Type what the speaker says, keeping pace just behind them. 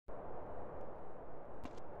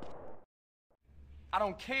I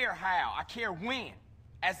don't care how, I care when.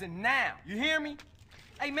 As in now, you hear me?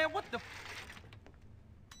 Hey man, what the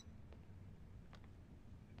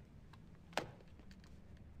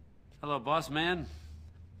Hello, boss man.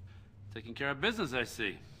 Taking care of business, I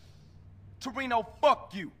see. Torino,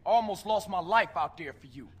 fuck you. Almost lost my life out there for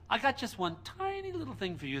you. I got just one tiny little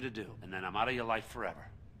thing for you to do, and then I'm out of your life forever.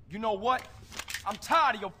 You know what? I'm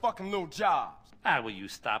tired of your fucking little jobs. Ah, will you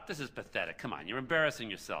stop? This is pathetic. Come on, you're embarrassing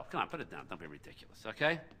yourself. Come on, put it down. Don't be ridiculous,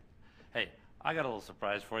 okay? Hey, I got a little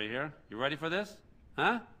surprise for you here. You ready for this?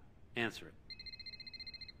 Huh? Answer it.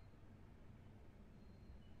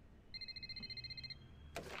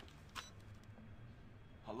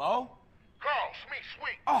 Hello? Carl,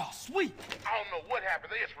 Sweet. Oh, sweet. I don't know what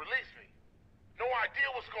happened. They just released me. No idea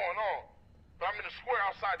what's going on. But I'm in the square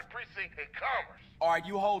outside the precinct in Commerce. All right,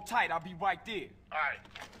 you hold tight. I'll be right there. All right.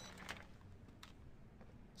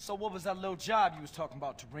 So what was that little job you was talking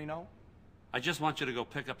about, Torino? I just want you to go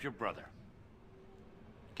pick up your brother.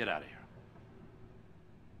 Get out of here.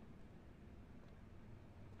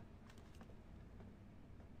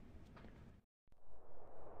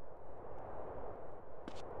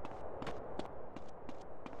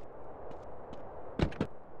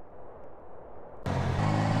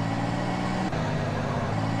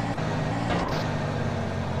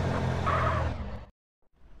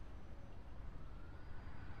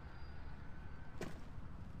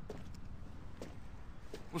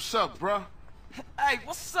 What's up, bruh? Hey,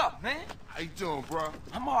 what's up, man? How you doing, bruh?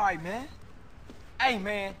 I'm all right, man. Hey,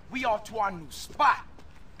 man, we off to our new spot.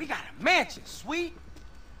 We got a mansion, sweet.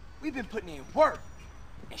 We've been putting in work,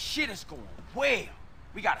 and shit is going well.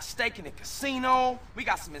 We got a stake in the casino. We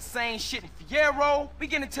got some insane shit in Fierro. We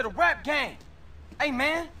getting into the rap game. Hey,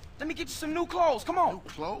 man, let me get you some new clothes. Come on. New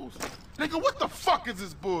clothes? Nigga, what the fuck is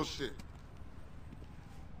this bullshit?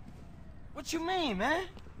 What you mean, man?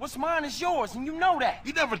 What's mine is yours, and you know that.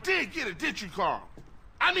 You never did get it, did you, Carl?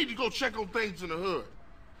 I need to go check on things in the hood.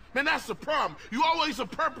 Man, that's the problem. You always a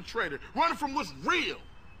perpetrator, running from what's real.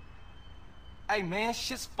 Hey, man,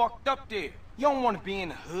 shit's fucked up there. You don't want to be in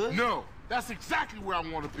the hood. No, that's exactly where I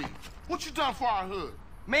want to be. What you done for our hood?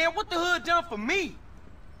 Man, what the hood done for me?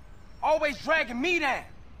 Always dragging me down.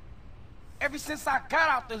 Ever since I got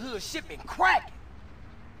out the hood, shit been cracking.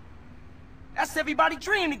 That's everybody's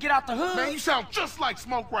dream to get out the hood. Man, you sound just like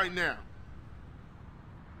Smoke right now.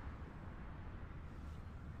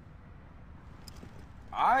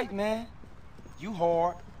 All right, man. You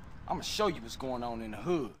hard. I'ma show you what's going on in the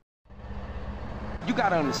hood. You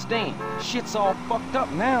gotta understand, shit's all fucked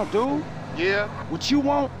up now, dude. Yeah? What you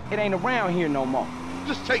want, it ain't around here no more.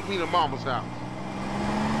 Just take me to Mama's house.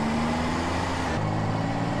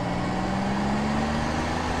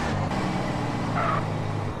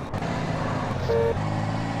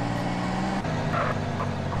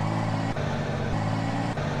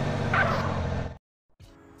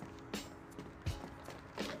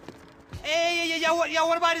 Yo,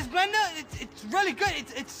 what about this blender? It's really good.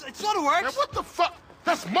 It sort of works. Man, what the fuck?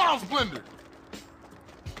 That's Mom's blender.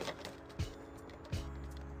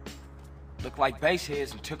 Look like base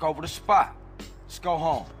heads and took over the spot. Let's go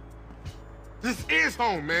home. This is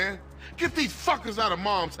home, man. Get these fuckers out of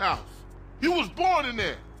Mom's house. You was born in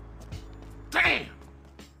there. Damn.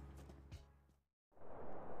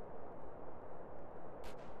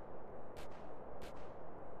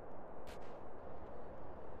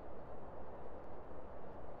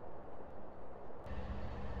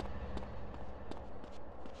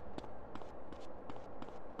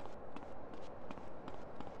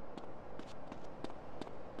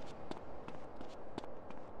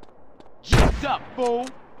 What's up, fool?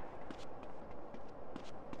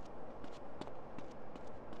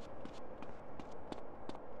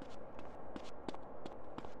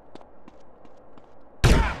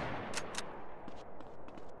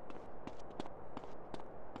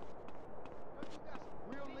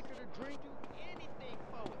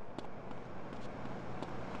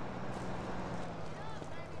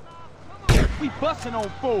 We bustin' on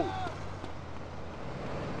food.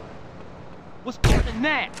 What's poppin'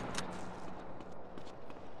 now?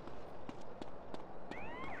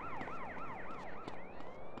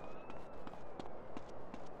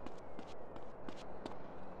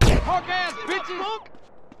 Punk ass bitches!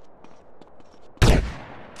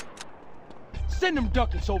 Send them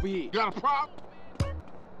duckets over here. Got a problem?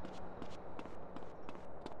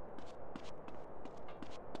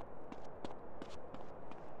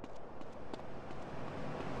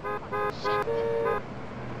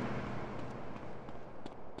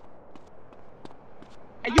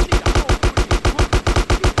 Hey, you need to hold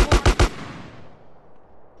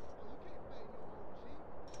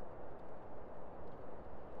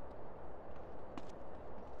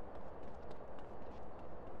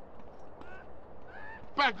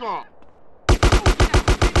back on.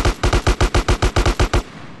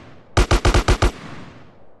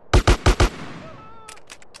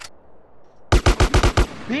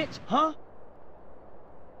 Bitch, huh?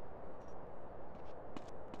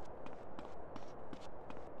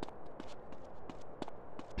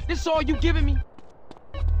 This all you giving me?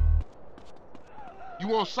 You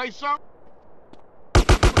wanna say something?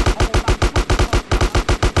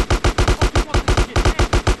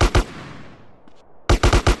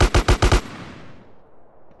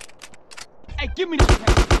 Hey, give me this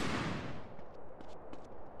paper.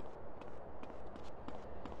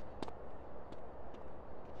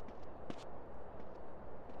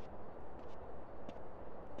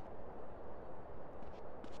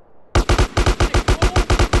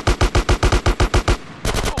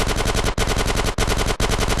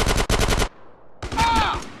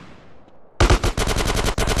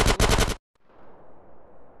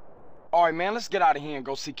 All right, man, let's get out of here and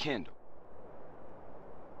go see Kendall.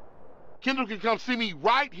 Kendall can come see me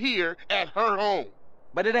right here at her home.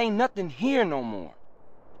 But it ain't nothing here no more.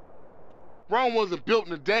 Rome wasn't built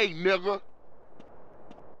in a day, nigga.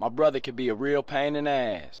 My brother could be a real pain in the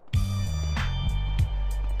ass.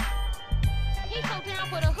 He's so down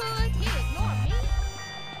for the hood, yeah.